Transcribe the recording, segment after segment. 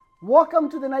Welcome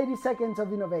to the 90 Seconds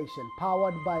of Innovation,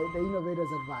 powered by the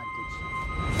Innovator's Advantage.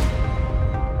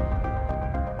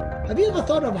 Have you ever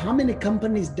thought of how many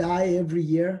companies die every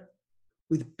year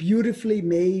with beautifully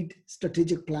made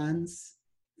strategic plans?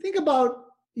 Think about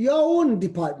your own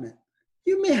department.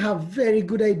 You may have very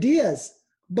good ideas,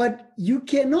 but you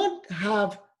cannot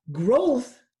have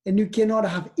growth and you cannot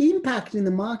have impact in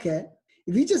the market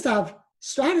if you just have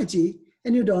strategy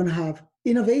and you don't have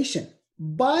innovation.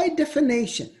 By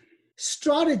definition,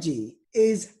 strategy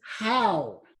is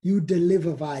how you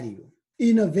deliver value.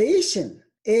 Innovation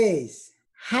is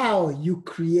how you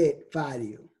create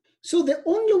value. So the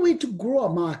only way to grow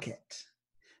a market,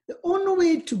 the only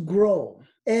way to grow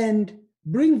and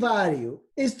bring value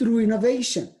is through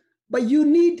innovation. But you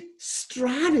need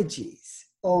strategies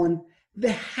on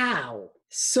the how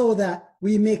so that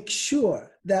we make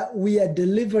sure that we are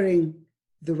delivering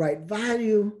the right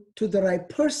value to the right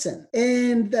person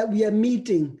and that we are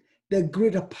meeting the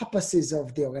greater purposes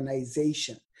of the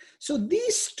organization. So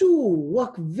these two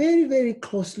work very, very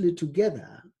closely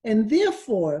together, and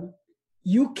therefore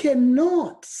you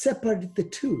cannot separate the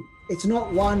two. It's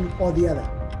not one or the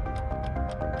other.